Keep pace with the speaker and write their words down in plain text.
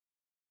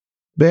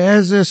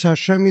Be'ezus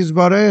Hashem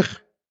Yisbarech,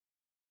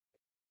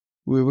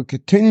 we will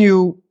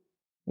continue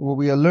what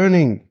we are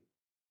learning,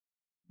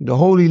 the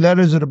holy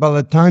letters of the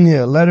Baal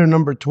HaTanya, letter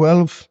number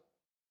 12.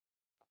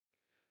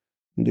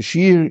 And the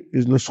shir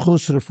is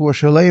L'schus Refuah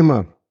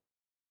Shalema,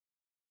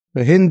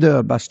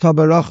 Behinda Basta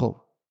Barachel.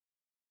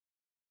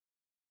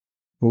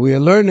 We are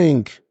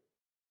learning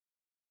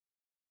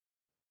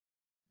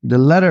the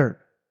letter,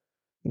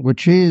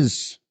 which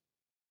is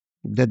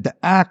that the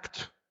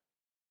act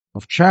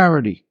of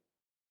charity,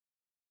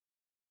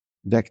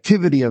 the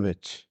activity of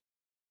it,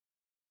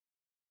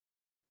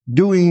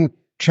 doing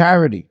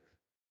charity,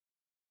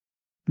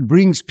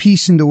 brings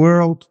peace in the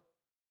world,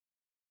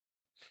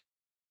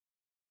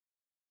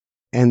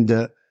 and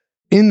the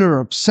inner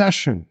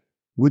obsession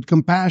with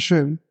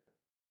compassion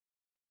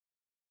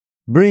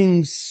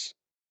brings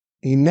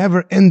a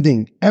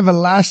never-ending,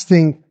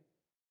 everlasting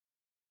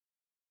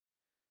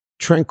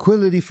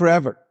tranquility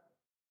forever.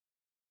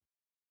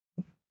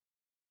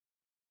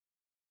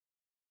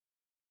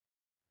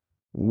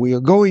 We are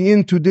going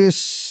into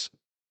this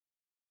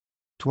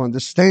to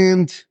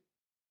understand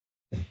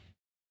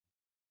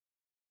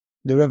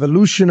the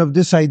revolution of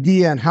this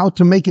idea and how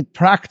to make it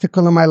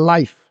practical in my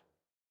life.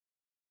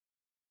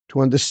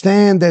 To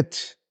understand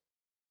that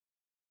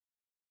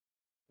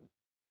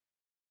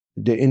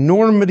the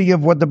enormity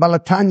of what the Baal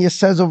HaTanya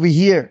says over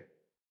here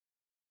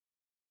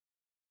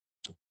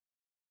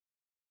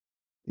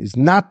is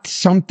not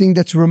something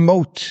that's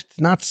remote.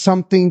 It's not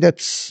something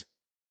that's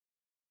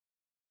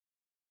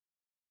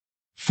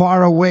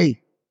far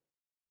away.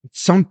 It's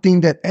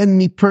something that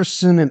any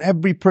person and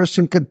every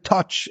person can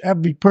touch.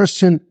 Every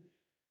person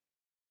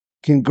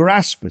can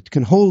grasp it,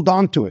 can hold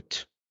on to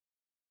it.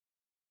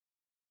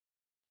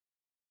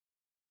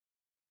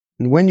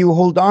 And when you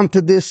hold on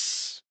to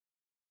this,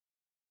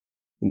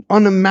 an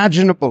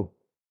unimaginable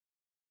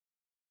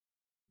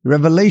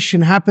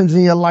revelation happens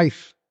in your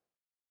life.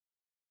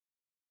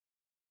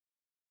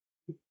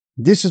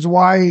 This is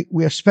why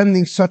we are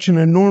spending such an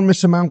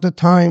enormous amount of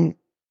time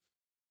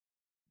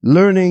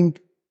learning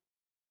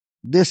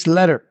this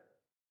letter.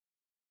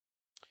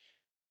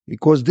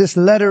 Because this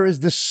letter is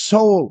the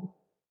soul.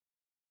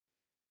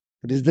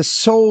 It is the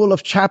soul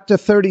of chapter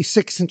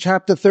 36 and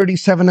chapter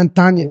 37 in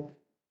Tanya.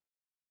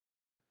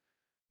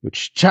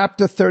 Which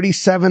chapter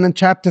 37 and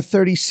chapter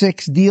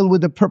 36 deal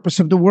with the purpose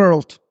of the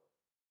world.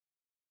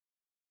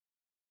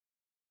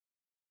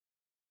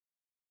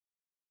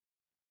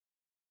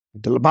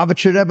 The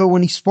Lubavitcher Rebbe,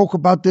 when he spoke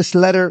about this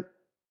letter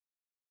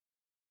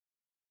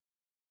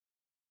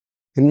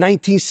in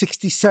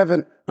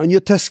 1967 on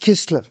Yutes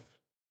Kislev,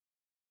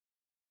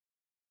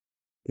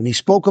 and he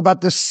spoke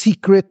about the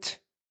secret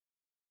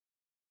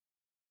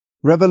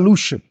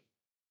revolution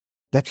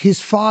that his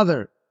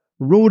father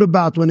wrote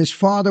about when his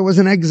father was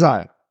in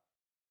exile.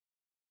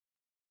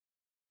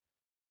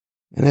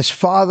 And his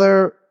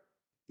father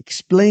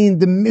explained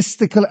the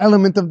mystical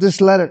element of this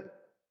letter.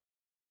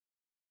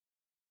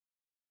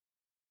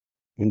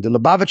 And the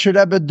Lubavitcher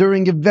Rebbe,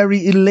 during a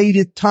very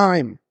elated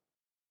time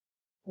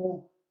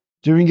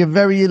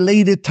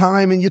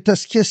in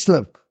Yutes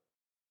Kislev,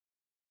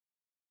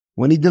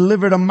 when he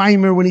delivered a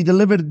mimer, when he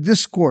delivered a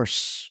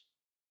discourse,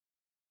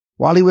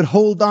 while he would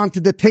hold on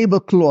to the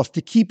tablecloth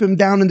to keep him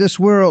down in this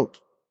world,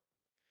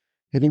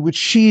 and he would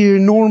share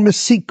enormous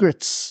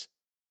secrets.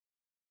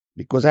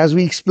 Because as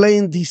we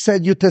explained, he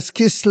said Yutes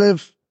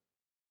Kislev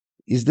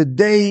is the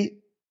day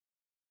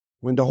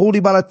when the holy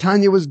Baal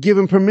HaTanya was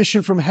given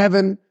permission from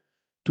heaven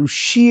to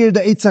shear the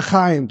Eitz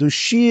HaChaim, to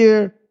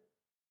shear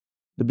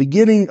the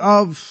beginning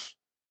of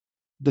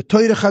the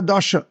Torah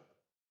Chadasha,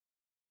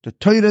 the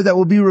Torah that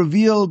will be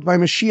revealed by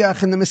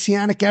Mashiach in the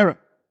Messianic era,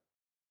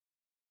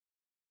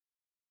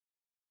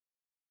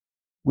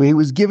 where he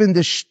was given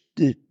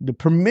the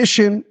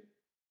permission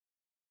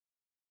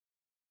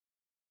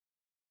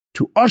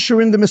to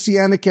usher in the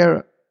Messianic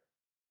era.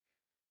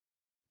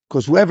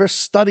 Because whoever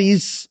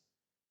studies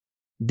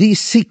these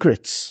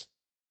secrets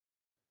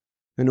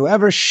and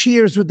whoever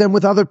shares with them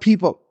with other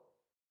people,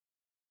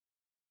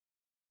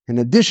 in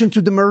addition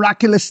to the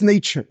miraculous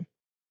nature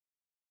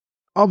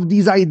of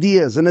these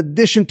ideas, in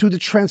addition to the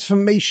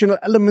transformational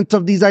element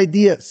of these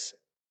ideas,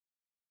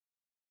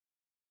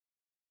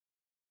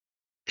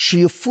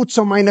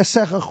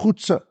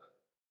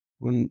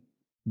 when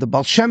the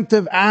Baal Shem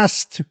Tov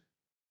asked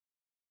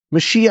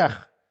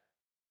Mashiach,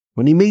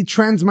 when he made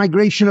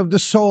transmigration of the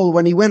soul,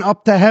 when he went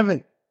up to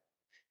heaven,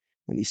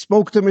 when he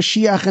spoke to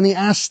Mashiach and he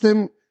asked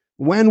him,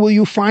 when will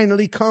you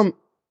finally come?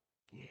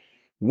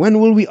 When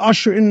will we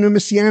usher in the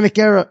Messianic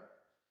era?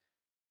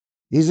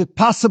 Is it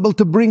possible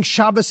to bring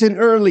Shabbos in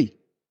early?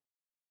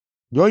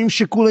 Yoim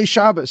Shekulei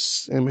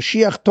Shabbos. And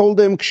Mashiach told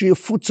him,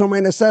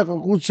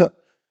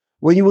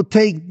 when you will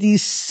take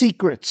these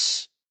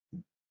secrets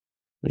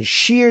and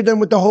share them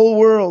with the whole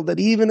world, that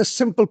even a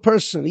simple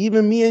person,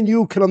 even me and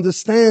you, can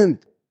understand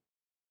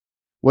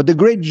what the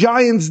great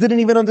giants didn't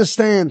even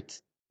understand,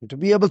 and to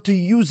be able to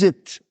use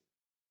it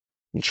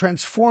and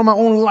transform our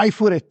own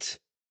life with it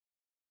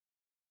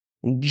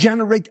and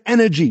generate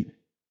energy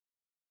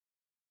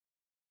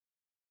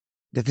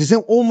that is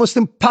almost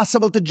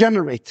impossible to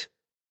generate.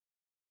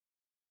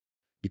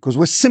 Because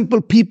we're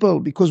simple people,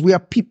 because we are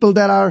people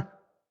that are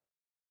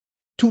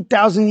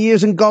 2,000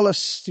 years in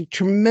Gullus,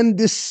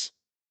 tremendous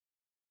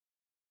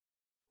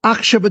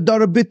aksha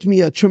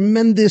b'darabitmia,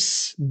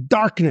 tremendous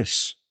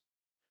darkness.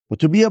 But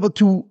to be able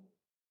to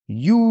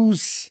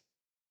use,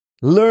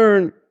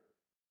 learn,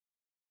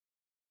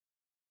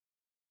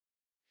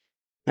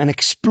 and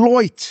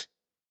exploit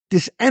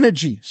this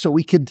energy so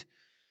we could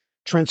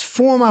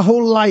transform our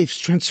whole lives,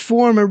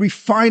 transform and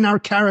refine our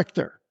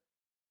character.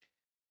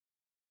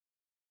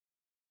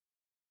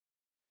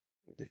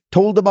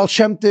 Told the Baal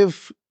Shem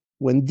Tov,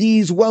 when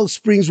these well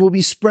springs will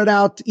be spread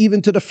out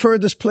even to the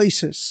furthest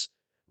places,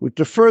 which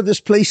the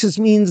furthest places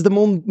means the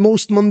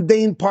most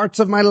mundane parts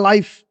of my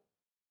life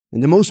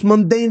and the most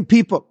mundane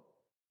people,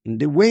 and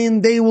the way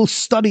they will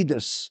study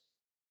this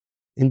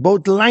in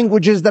both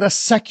languages that are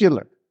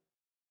secular,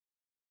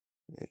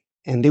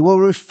 and they will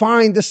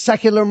refine the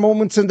secular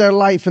moments in their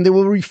life, and they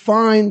will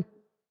refine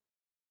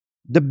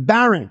the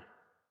barren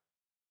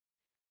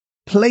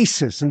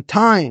places and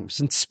times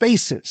and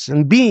spaces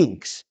and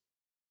beings.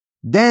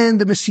 Then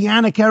the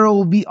Messianic era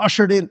will be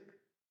ushered in.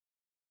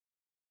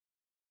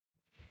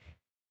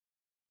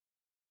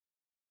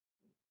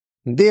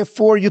 And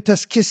therefore,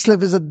 Yutes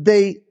Kislev is a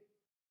day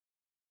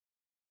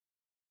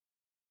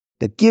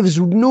that gives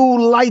new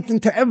light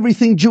into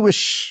everything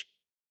Jewish.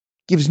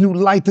 Gives new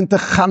light into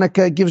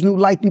Hanukkah, gives new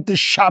light into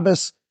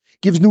Shabbos,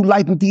 gives new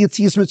light into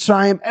Yetzias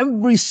Mitzrayim.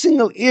 Every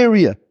single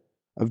area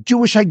of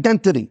Jewish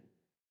identity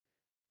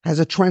has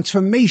a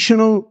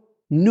transformational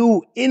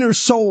new inner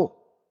soul.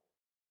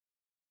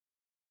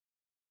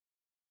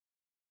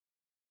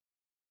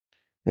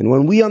 And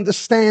when we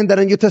understand that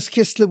in Yutes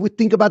Kislev, we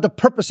think about the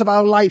purpose of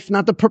our life,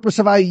 not the purpose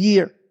of our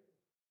year.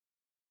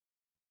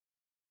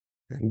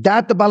 And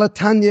that the Baal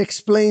HaTanya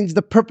explains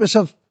the purpose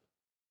of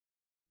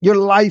your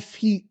life.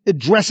 He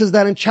addresses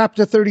that in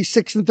chapter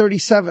 36 and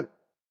 37.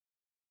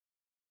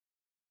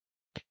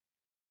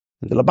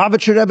 And the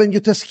Lubavitcher Rebbe in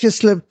Yutes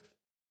Kislev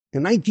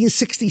in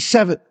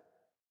 1967,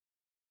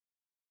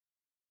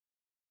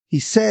 he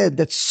said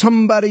that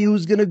somebody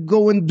who's going to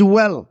go and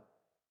dwell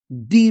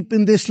deep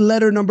in this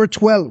letter number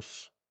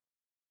 12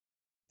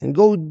 and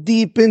go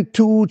deep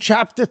into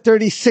chapter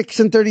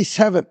 36 and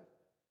 37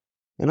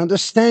 and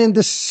understand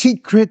the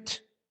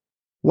secret,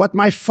 what the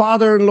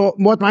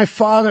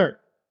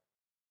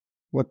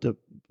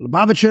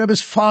Lubavitcher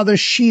Rebbe's father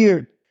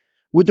shared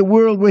with the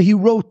world, where he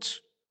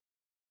wrote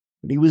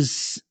when he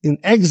was in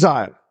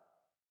exile.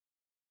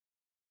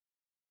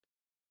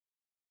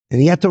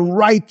 And he had to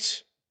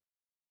write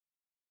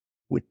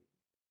with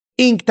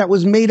ink that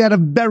was made out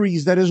of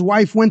berries that his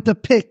wife went to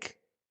pick.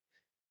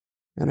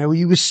 And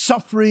he was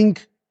suffering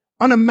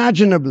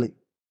unimaginably.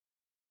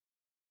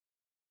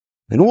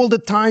 And all the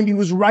time he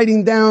was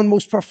writing down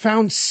most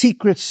profound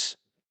secrets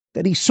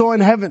that he saw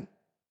in heaven.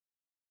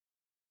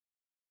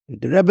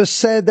 The Rebbe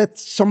said that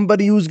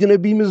somebody who's going to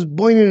be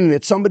misboining in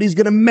it, somebody's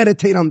going to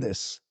meditate on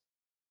this.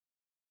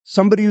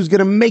 Somebody who's going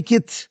to make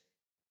it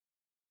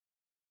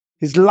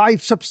his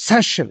life's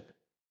obsession.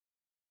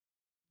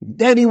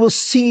 Then he will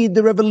see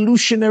the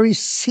revolutionary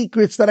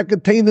secrets that are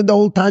contained in the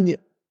whole Tanya.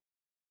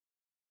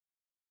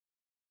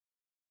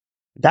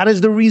 That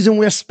is the reason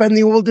we're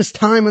spending all this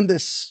time on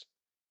this.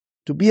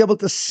 To be able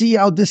to see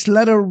how this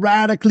letter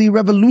radically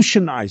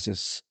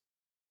revolutionizes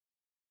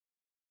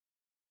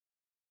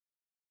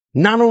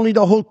not only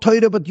the whole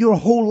Torah, but your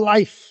whole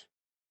life.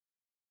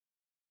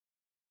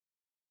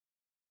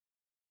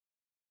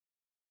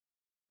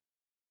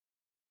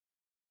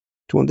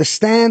 To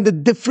understand the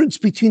difference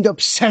between the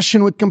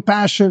obsession with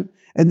compassion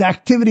and the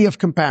activity of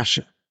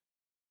compassion.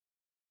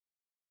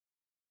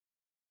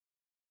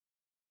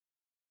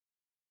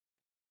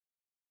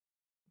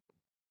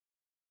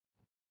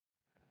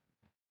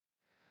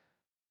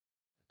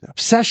 The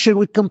obsession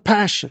with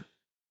compassion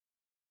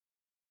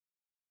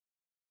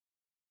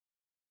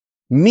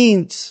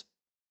means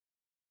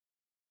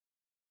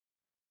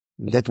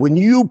that when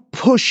you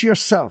push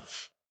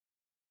yourself,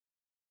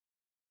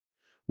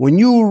 when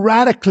you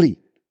radically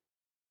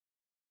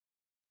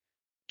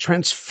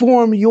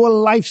transform your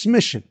life's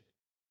mission,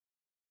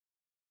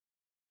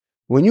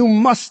 when you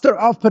muster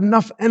up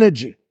enough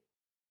energy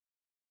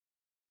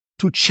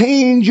to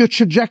change your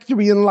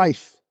trajectory in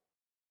life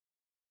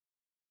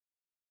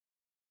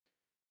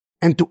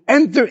and to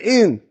enter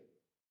in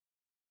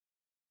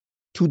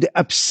to the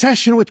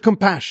obsession with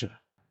compassion,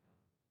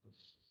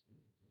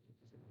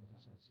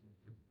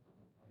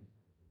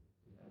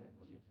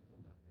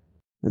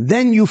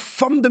 then you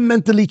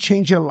fundamentally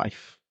change your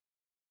life.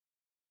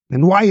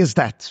 And why is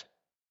that?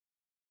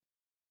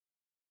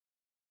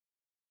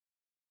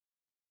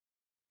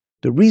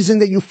 The reason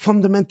that you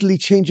fundamentally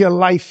change your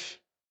life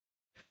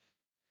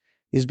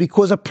is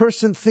because a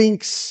person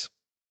thinks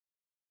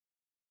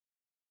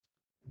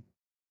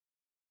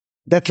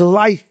that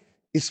life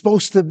is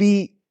supposed to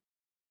be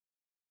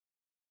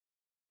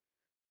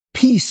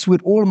peace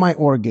with all my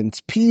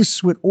organs,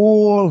 peace with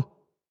all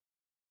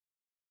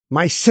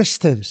my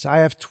systems. I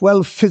have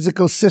 12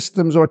 physical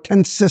systems or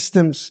 10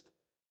 systems.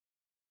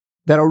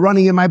 that are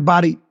running in my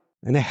body.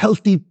 And a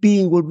healthy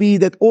being will be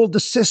that all the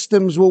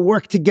systems will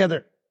work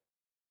together.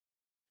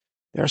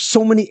 There are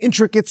so many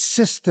intricate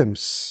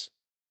systems.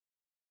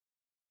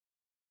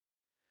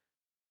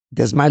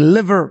 There's my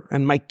liver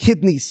and my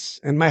kidneys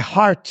and my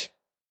heart.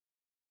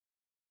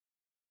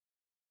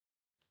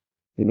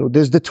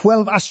 There's the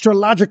 12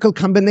 astrological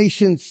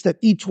combinations that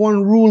each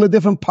one rule a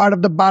different part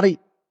of the body.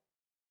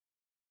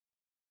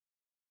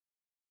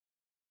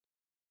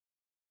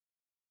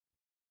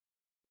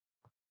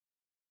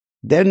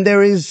 Then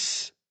there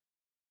is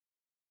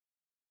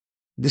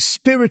the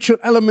spiritual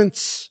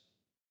elements,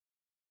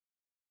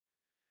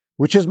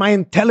 which is my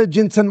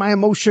intelligence and my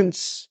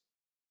emotions.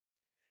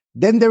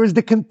 Then there is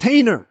the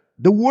container,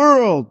 the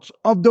world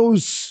of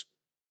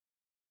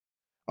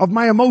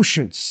my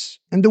emotions,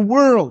 and the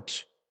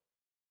world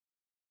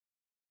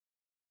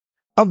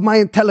of my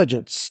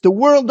intelligence. The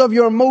world of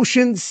your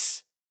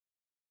emotions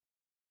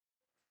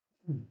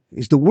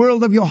is the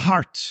world of your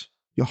heart.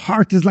 Your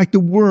heart is like the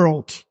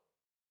world.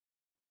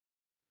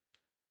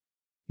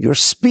 Your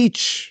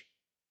speech,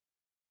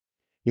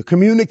 your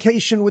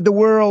communication with the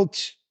world,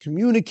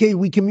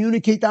 we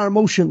communicate our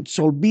emotions,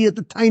 albeit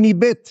a tiny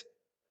bit.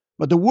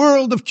 But the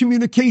world of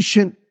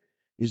communication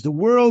is the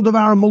world of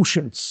our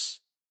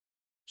emotions.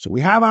 So we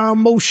have our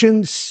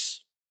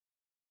emotions,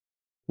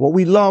 what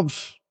we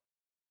love,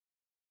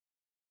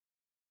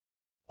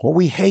 what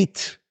we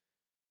hate,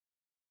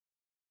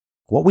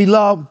 what we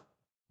love,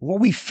 what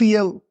we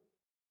feel.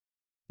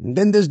 And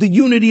then there's the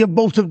unity of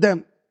both of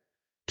them,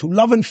 to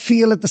love and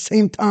feel at the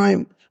same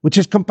time, which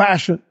is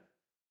compassion.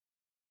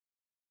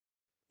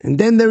 And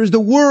then there is the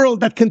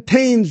world that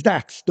contains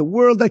that. The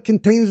world that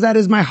contains that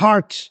is my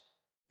heart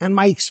and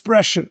my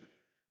expression,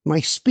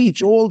 my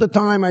speech all the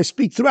time. I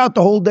speak throughout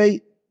the whole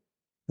day,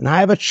 and I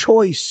have a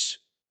choice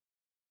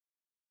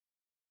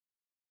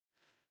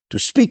to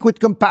speak with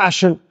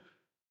compassion,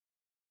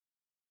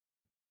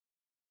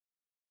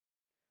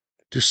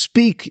 to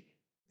speak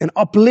and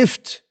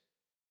uplift,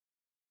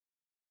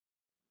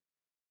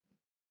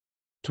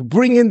 to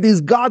bring in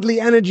these godly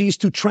energies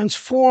to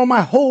transform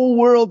my whole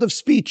world of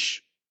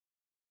speech,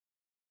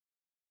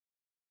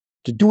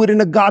 to do it in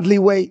a godly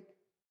way.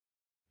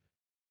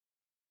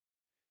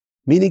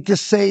 Meaning to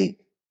say,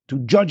 to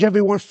judge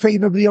everyone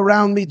favorably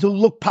around me, to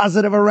look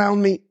positive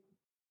around me,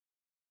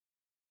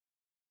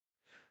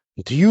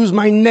 and to use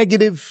my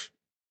negative,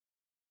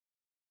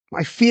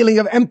 my feeling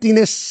of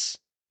emptiness,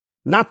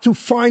 not to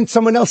find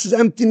someone else's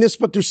emptiness,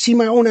 but to see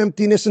my own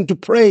emptiness and to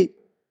pray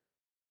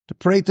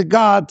to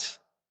God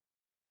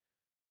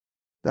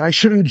that I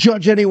shouldn't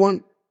judge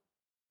anyone,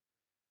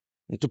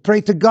 and to pray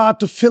to God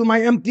to fill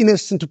my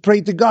emptiness, and to pray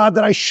to God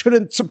that I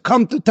shouldn't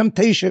succumb to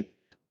temptation.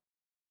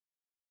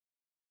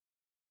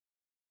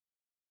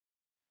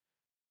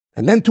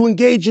 And then to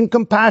engage in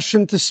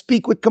compassion, to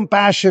speak with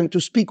compassion, to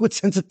speak with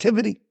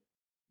sensitivity,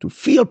 to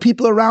feel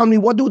people around me.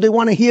 What do they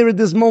want to hear at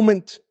this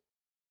moment?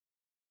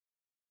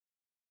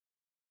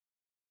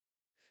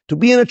 To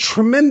be in a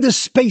tremendous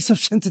space of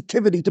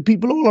sensitivity to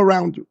people all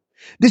around you.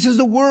 This is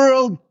the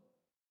world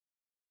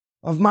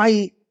of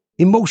my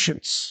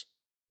emotions.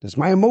 There's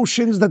my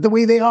emotions that the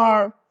way they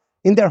are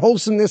in their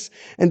wholesomeness.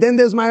 And then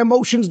there's my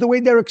emotions, the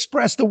way they're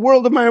expressed, the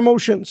world of my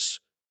emotions.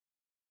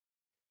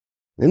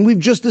 And we've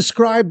just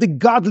described the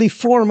godly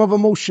form of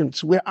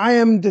emotions, where I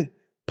am the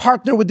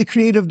partner with the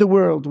creator of the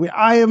world, where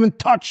I am in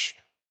touch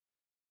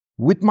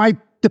with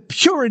the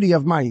purity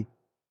of my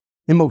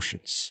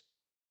emotions,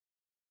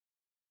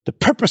 the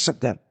purpose of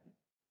them.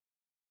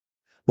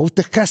 Both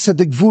the chesed,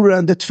 the gvura,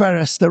 and the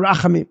tferes, the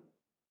rachamim,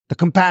 the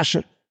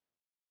compassion.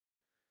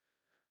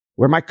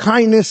 Where my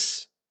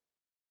kindness,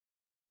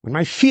 where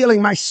my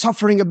feeling, my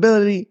suffering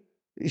ability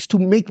is to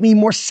make me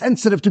more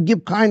sensitive, to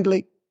give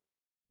kindly.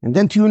 And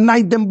then to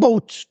unite them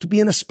both, to be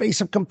in a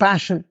space of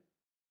compassion,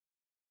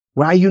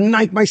 where I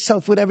unite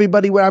myself with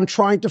everybody, where I'm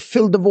trying to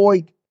fill the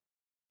void.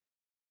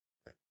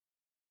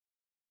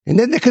 And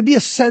then there could be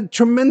a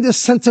tremendous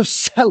sense of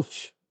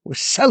self, or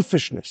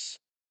selfishness,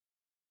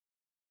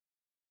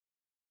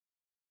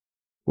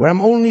 where I'm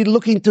only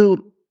looking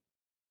to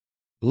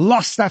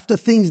lust after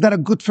things that are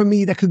good for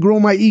me, that could grow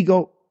my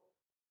ego.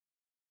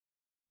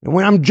 And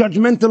when I'm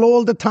judgmental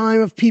all the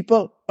time of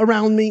people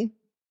around me,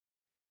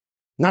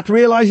 not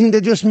realizing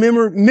they're just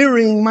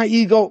mirroring my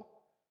ego.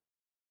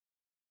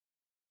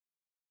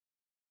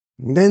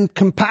 And then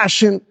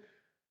compassion,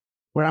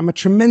 where I'm a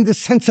tremendous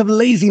sense of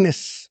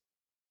laziness,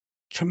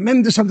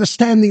 tremendous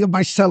understanding of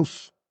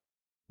myself,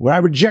 where I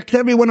reject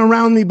everyone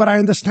around me, but I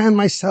understand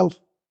myself.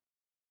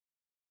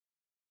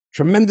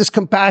 Tremendous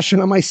compassion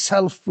on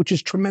myself, which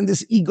is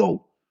tremendous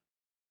ego,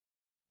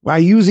 by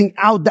using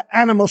out the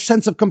animal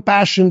sense of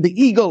compassion,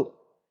 the ego,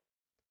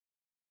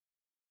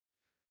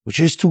 which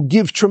is to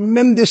give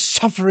tremendous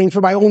suffering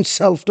for my own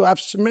self, to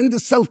have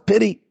tremendous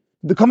self-pity,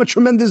 become a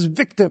tremendous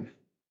victim,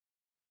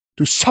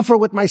 to suffer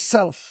with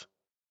myself.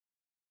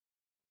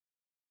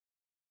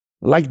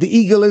 Like the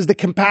eagle is the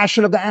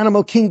compassion of the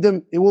animal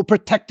kingdom, it will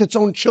protect its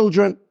own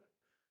children.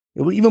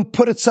 It will even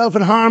put itself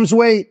in harm's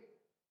way.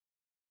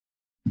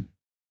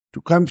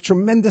 to come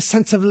tremendous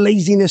sense of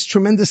laziness,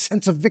 tremendous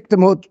sense of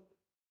victimhood,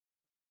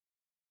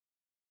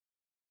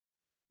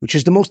 which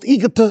is the most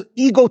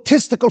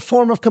egotistical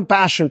form of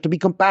compassion, to be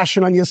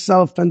compassionate on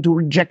yourself and to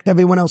reject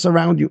everyone else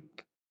around you.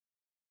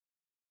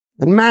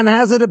 And man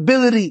has an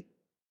ability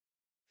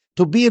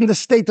to be in the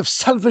state of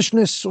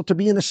selfishness or to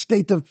be in a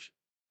state of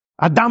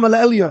Adam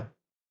al-Elya.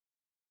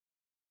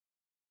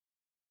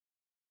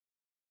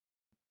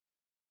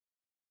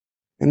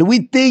 And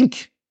we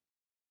think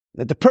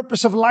that the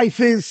purpose of life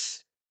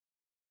is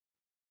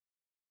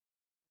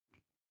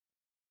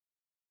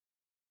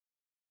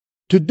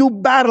to do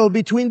battle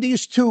between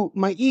these two.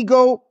 My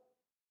ego,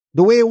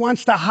 the way it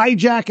wants to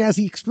hijack, as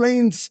he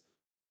explains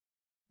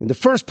in the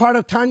first part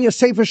of Tanya,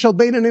 Sefer Shel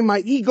Beinanim, my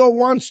ego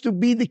wants to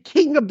be the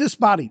king of this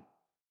body,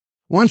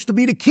 wants to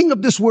be the king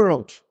of this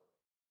world.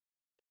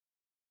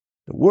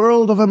 The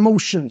world of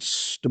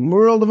emotions, the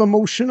world of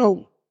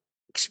emotional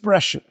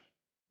expression.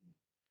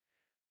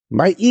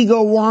 My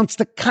ego wants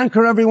to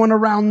conquer everyone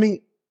around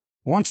me,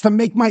 wants to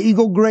make my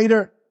ego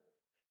greater,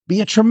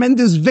 be a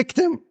tremendous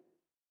victim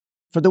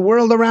for the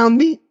world around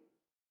me,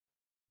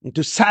 and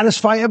to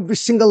satisfy every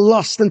single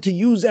lust and to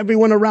use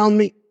everyone around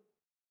me.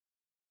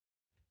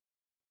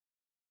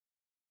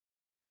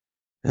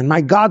 And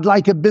my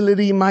godlike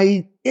ability,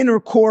 my inner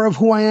core of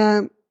who I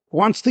am,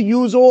 wants to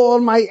use all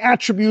my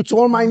attributes,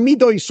 all my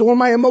midos, all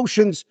my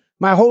emotions,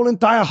 my whole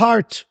entire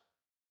heart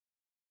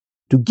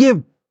to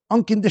give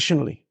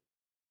unconditionally.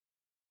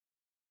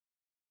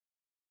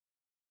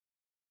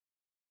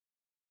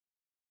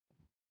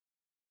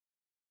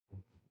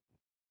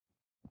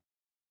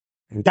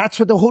 And that's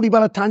what the Holy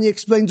Baal HaTanya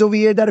explains over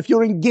here, that if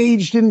you're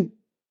engaged in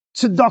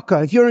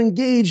tzedakah, if you're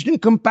engaged in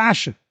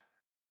compassion,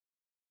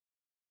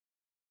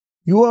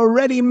 you are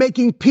already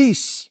making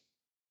peace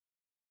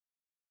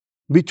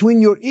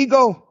between your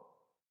ego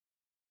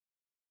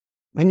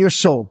and your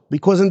soul.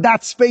 Because in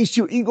that space,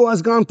 your ego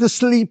has gone to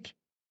sleep.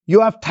 You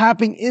are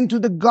tapping into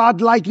the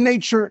godlike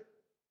nature.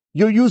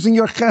 You're using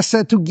your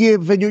chesed to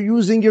give, and you're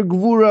using your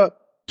gvura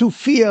to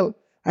feel,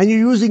 and you're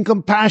using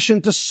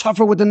compassion to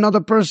suffer with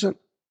another person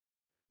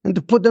and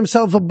to put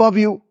themselves above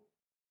you.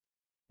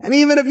 And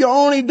even if you're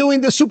only doing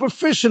this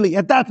superficially,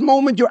 at that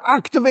moment, you're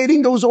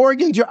activating those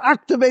organs, you're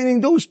activating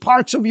those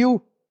parts of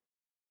you,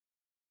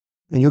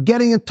 and you're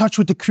getting in touch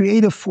with the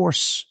creative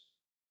force,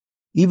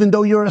 even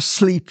though you're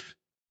asleep,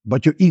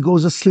 but your ego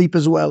is asleep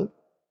as well.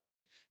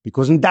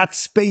 Because in that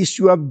space,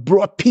 you have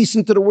brought peace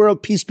into the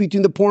world, peace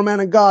between the poor man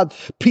and God,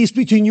 peace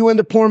between you and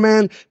the poor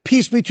man,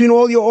 peace between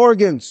all your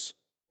organs,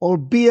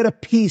 albeit a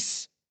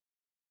peace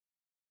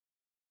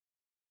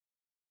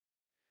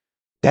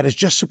that is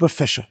just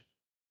superficial.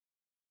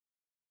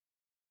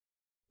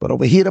 But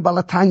over here, the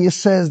Baal HaTanya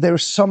says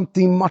there's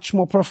something much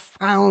more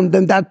profound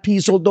than that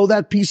peace, although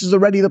that peace is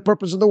already the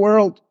purpose of the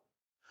world.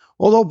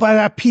 Although by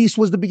that peace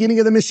was the beginning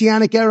of the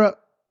Messianic era,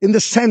 in the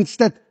sense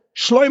that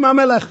Shlomo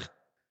HaMelech,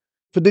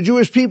 for the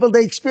Jewish people,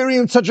 they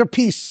experienced such a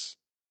peace.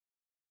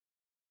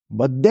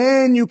 But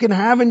then you can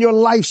have in your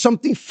life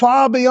something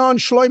far beyond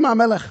Shlomo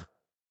HaMelech.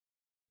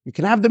 You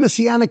can have the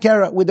Messianic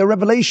era, with the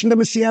revelation the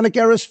Messianic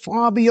era is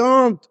far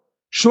beyond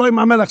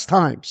Shlomo HaMelech's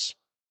times.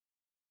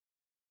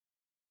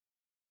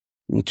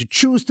 And to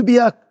choose to be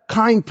a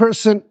kind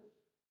person,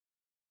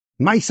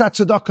 Ma'aseh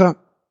Tzedakah,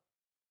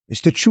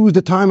 is to choose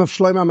the time of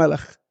Shlomo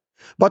HaMelech.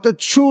 But to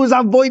choose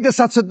avodas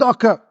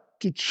tzedakah,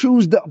 to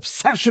choose the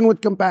obsession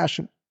with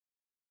compassion,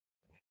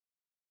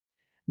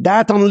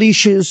 that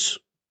unleashes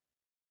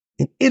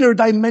an inner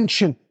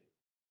dimension,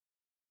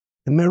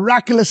 a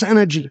miraculous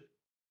energy.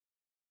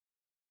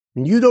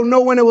 And you don't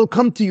know when it will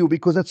come to you,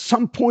 because at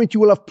some point you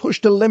will have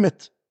pushed the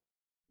limit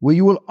where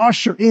you will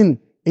usher in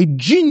a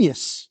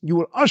genius. You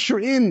will usher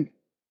in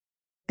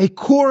a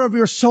core of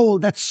your soul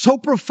that's so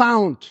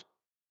profound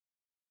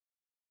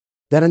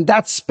that in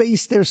that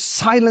space there's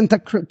silent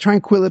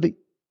tranquility.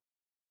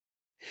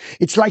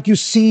 It's like you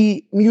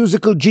see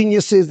musical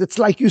geniuses. It's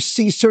like you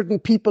see certain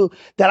people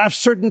that have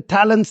certain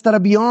talents that are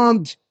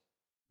beyond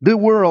the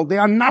world. They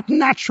are not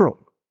natural.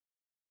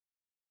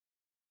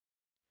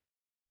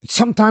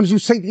 Sometimes you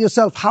say to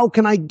yourself, how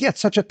can I get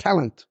such a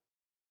talent?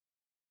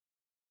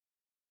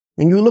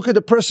 And you look at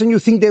the person, you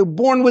think they're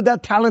born with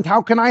that talent.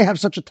 How can I have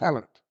such a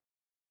talent?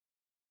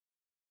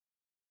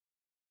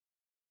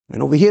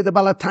 And over here, the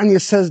Baal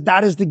HaTanya says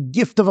that is the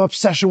gift of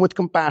obsession with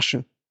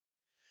compassion.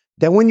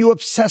 That when you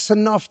obsess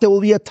enough, there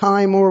will be a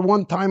time, or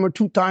one time, or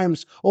two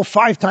times, or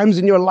 5 times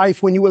in your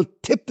life when you will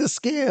tip the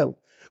scale,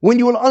 when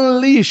you will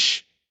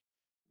unleash,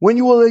 when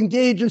you will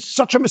engage in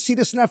such a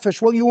Mesidas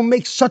Nefesh, well, you will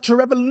make such a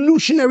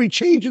revolutionary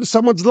change in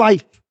someone's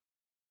life.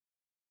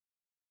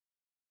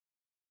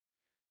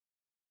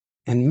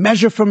 And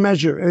measure for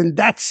measure, and in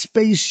that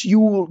space,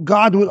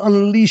 God will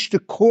unleash the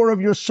core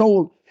of your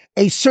soul,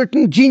 a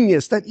certain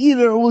genius that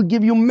either will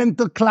give you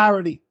mental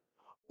clarity,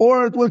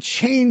 or it will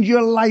change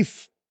your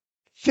life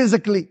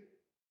physically,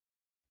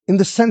 in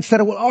the sense that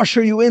it will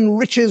usher you in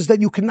riches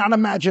that you cannot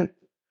imagine,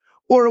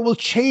 or it will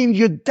change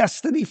your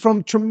destiny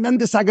from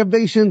tremendous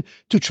aggravation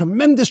to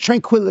tremendous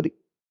tranquility.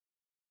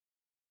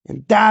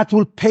 And that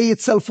will pay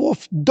itself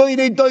off.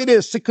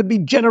 Doides. It could be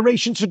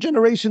generations for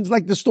generations,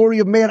 like the story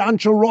of Meir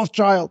Anshel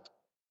Rothschild.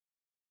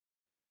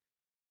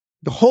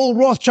 The whole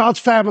Rothschild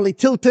family,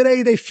 till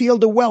today, they feel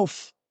the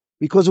wealth.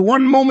 Because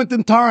one moment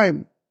in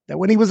time, that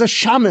when he was a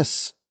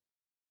shamus,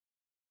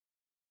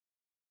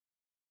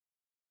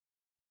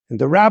 and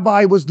the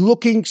rabbi was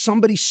looking,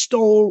 somebody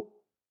stole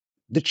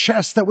the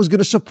chest that was going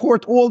to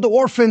support all the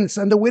orphans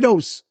and the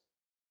widows.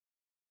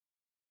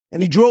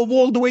 And he drove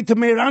all the way to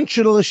Meir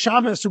Anshel, the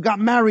shamus, who got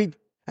married,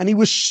 and he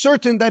was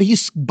certain that he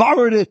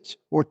borrowed it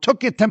or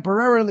took it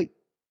temporarily.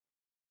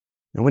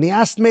 And when he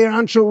asked Meir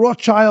Anshel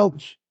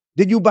Rothschild,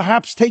 did you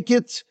perhaps take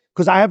it?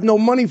 Because I have no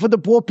money for the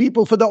poor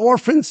people, for the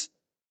orphans.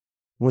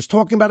 He was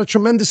talking about a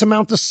tremendous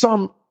amount of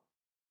sum.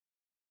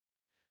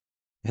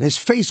 And his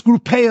face grew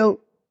pale,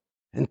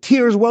 and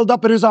tears welled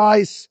up in his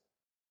eyes.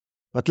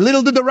 But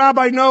little did the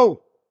rabbi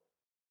know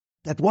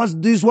that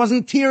these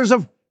wasn't tears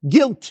of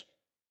guilt.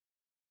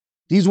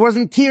 These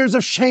wasn't tears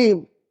of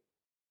shame.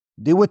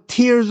 They were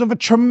tears of a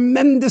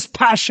tremendous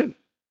passion,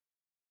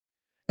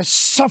 a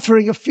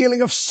suffering, a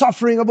feeling of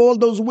suffering of all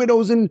those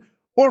widows and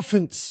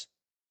orphans.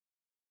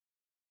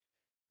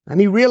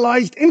 And he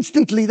realized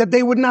instantly that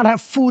they would not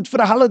have food for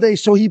the holiday,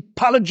 so he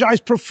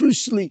apologized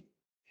profusely,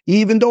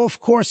 even though, of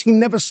course, he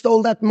never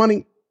stole that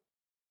money.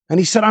 And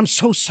he said, I'm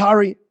so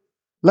sorry.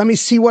 Let me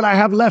see what I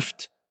have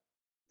left.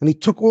 And he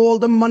took all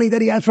the money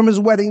that he had from his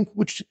wedding,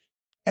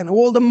 and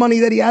all the money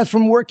that he had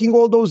from working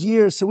all those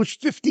years, so which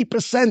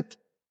 50%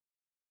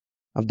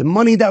 of the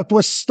money that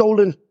was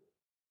stolen.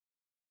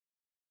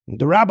 And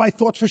the rabbi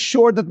thought for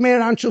sure that Meir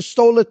Anshel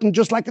stole it, and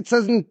just like it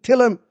says in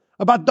Tehillim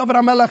about David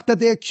HaMelech, that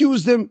they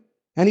accused him,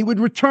 and he would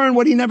return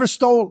what he never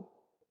stole.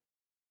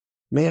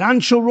 Meir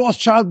Anshel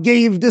Rothschild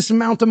gave this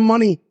amount of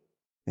money,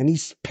 and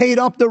he's paid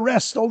up the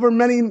rest over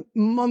many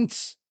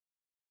months.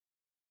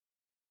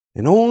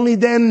 And only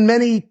then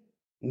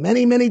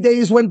many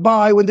days went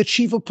by when the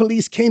chief of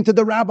police came to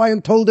the rabbi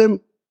and told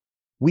him,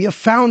 we have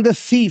found a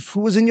thief who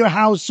was in your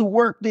house, who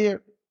worked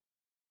there,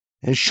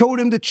 and showed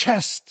him the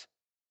chest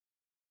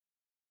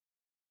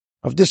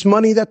of this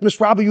money that, Ms.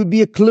 Rabbi, would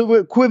be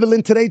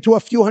equivalent today to a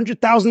few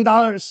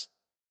 $100,000.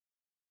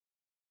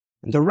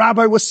 And the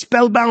rabbi was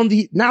spellbound.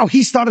 Now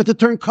he started to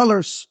turn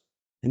colors,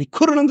 and he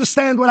couldn't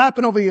understand what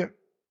happened over here.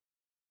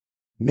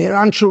 Meir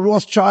Anshel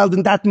Rothschild,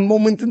 in that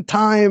moment in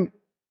time,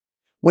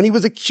 when he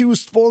was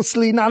accused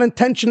falsely, not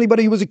intentionally, but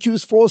he was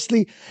accused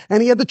falsely,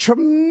 and he had the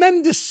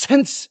tremendous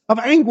sense of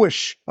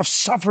anguish, of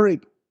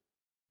suffering,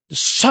 the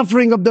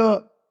suffering of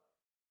the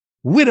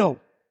widow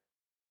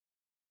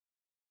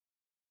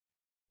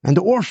and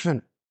the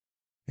orphan.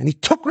 And he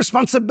took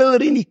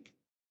responsibility,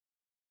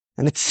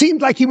 and it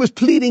seemed like he was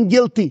pleading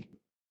guilty.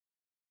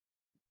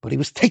 But he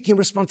was taking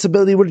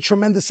responsibility with a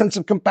tremendous sense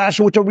of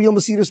compassion, with a real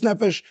Mesiras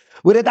Nefesh.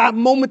 With at that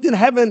moment in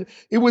heaven,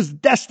 it was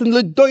destined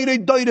for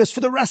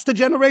the rest of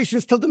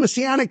generations till the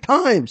Messianic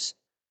times.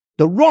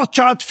 The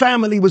Rothschild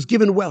family was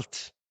given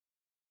wealth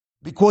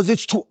because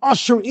it's to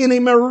usher in a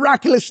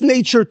miraculous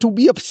nature. To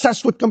be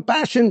obsessed with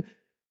compassion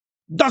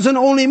doesn't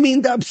only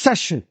mean the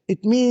obsession.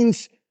 It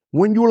means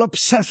when you'll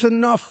obsess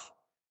enough,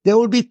 there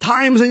will be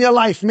times in your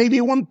life,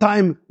 maybe one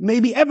time,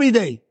 maybe every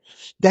day,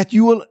 that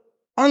you will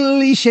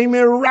unleash a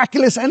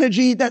miraculous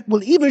energy that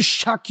will even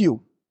shock you.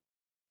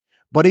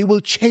 But it will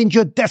change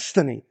your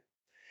destiny.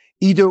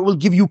 Either it will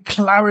give you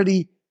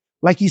clarity,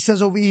 like he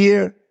says over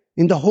here,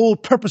 in the whole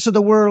purpose of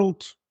the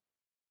world.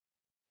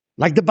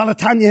 Like the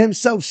Balatanya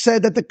himself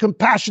said, that the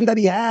compassion that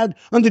he had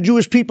on the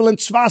Jewish people in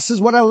Tzfas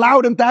is what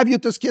allowed him to have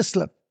Yutas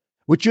Kislev.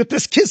 Which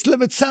Yutas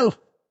Kislev itself,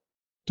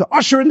 to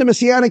usher in the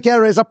Messianic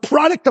era, is a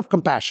product of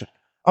compassion,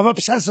 of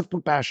obsessive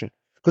compassion.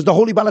 Because the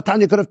Holy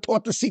Balatanya could have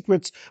taught the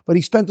secrets, but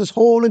he spent his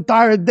whole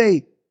entire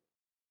day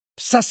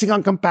obsessing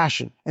on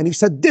compassion. And he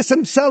said this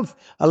himself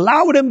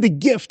allowed him the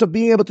gift of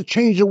being able to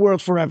change the world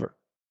forever.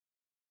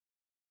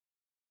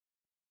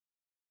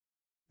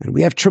 And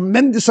we have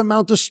tremendous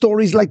amount of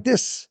stories like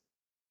this,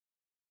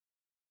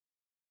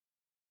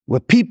 where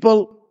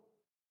people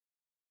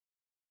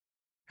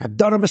have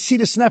done a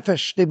Mesiras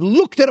Nefesh. They've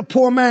looked at a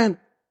poor man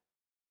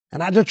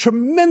and had a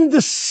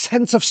tremendous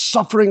sense of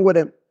suffering with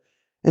him.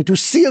 And to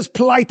see his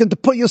plight and to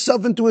put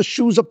yourself into his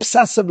shoes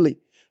obsessively,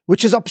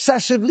 which is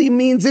obsessively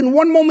means in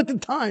one moment in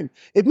time.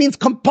 It means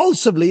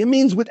compulsively. It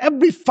means with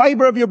every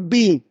fiber of your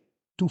being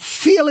to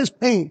feel his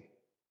pain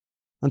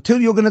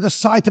until you're going to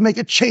decide to make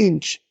a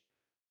change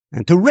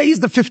and to raise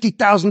the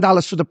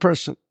 $50,000 for the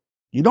person.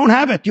 You don't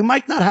have it. You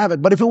might not have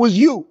it. But if it was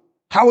you,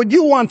 how would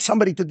you want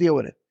somebody to deal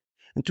with it?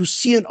 And to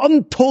see an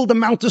untold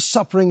amount of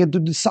suffering and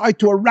to decide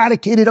to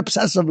eradicate it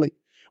obsessively,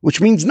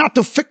 which means not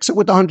to fix it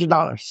with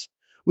 $100.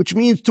 Which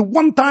means to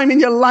one time in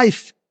your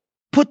life,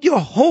 put your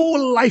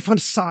whole life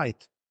aside.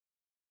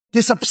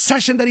 This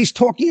obsession that he's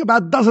talking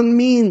about doesn't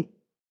mean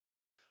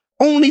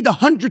only the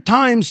 100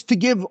 times to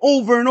give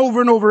over and over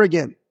and over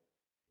again.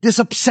 This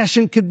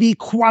obsession could be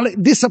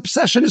this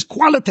obsession is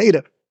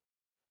qualitative.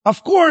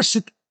 Of course,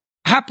 it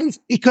happens.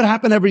 It could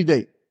happen every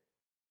day.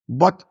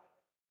 But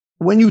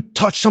When you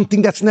touch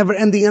something that's never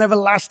ending and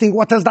everlasting,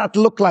 what does that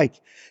look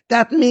like?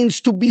 That means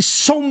to be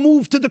so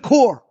moved to the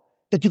core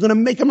that you're going to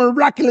make a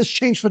miraculous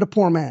change for the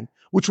poor man,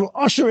 which will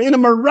usher in a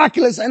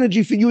miraculous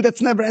energy for you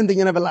that's never ending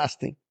and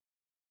everlasting,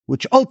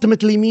 which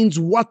ultimately means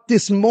what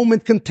this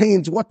moment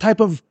contains, what type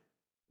of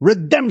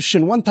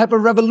redemption, what type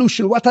of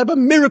revolution, what type of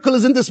miracle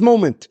is in this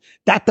moment.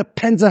 That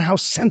depends on how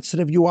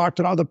sensitive you are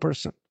to the other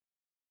person.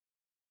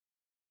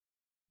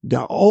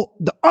 The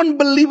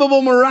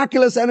unbelievable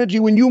miraculous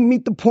energy when you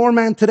meet the poor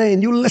man today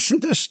and you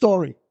listen to his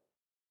story.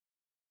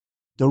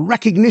 The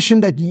recognition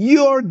that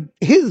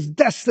his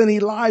destiny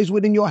lies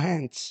within your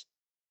hands.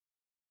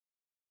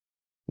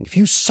 If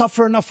you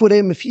suffer enough with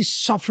him, if he's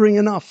suffering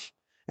enough,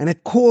 and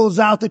it calls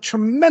out a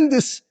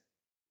tremendous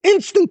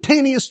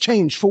instantaneous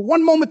change for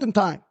one moment in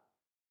time,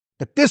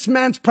 that this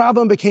man's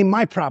problem became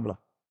my problem.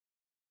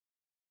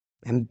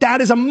 And that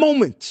is a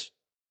moment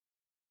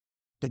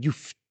that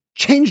you've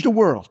changed the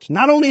world.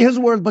 Not only his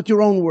world, but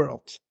your own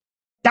world.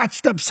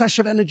 That's the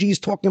obsessive energy he's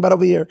talking about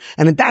over here.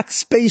 And in that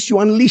space, you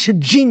unleash a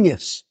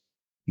genius.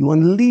 You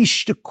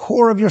unleash the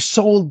core of your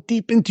soul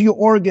deep into your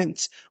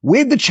organs.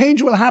 Where the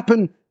change will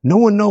happen, no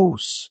one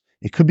knows.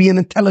 It could be in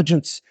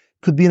intelligence.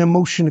 It could be in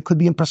emotion. It could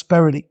be in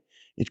prosperity.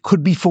 It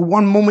could be for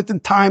one moment in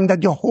time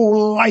that your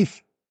whole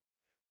life,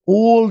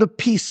 all the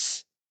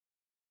peace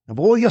of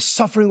all your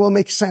suffering will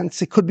make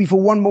sense. It could be for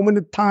one moment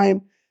in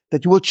time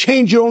that you will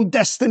change your own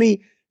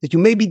destiny, that you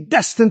may be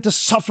destined to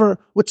suffer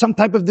with some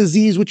type of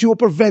disease which you will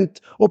prevent,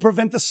 or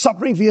prevent the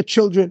suffering for your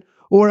children,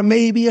 or it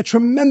may be a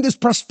tremendous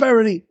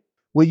prosperity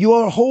where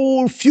your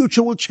whole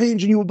future will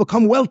change and you will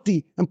become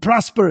wealthy and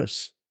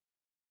prosperous.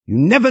 You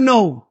never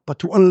know, but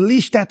to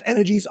unleash that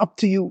energy is up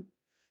to you.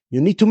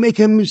 You need to make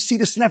him see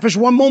this nefesh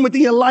one moment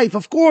in your life,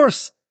 of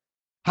course.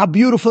 How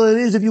beautiful it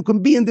is if you can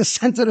be in this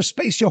sensitive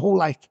space your whole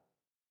life.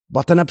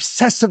 But an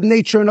obsessive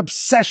nature, an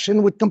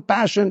obsession with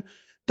compassion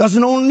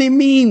doesn't only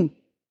mean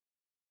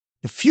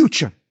the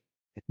future.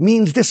 It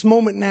means this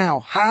moment now.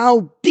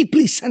 How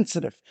deeply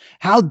sensitive,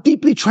 how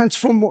deeply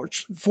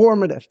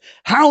transformative,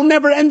 how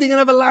never ending and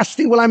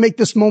everlasting will I make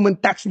this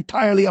moment? That's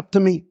entirely up to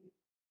me.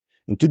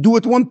 And to do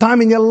it one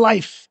time in your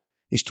life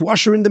is to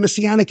usher in the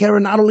messianic era,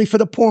 not only for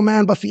the poor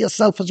man, but for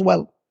yourself as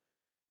well.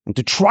 And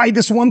to try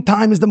this one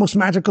time is the most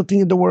magical thing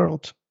in the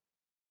world.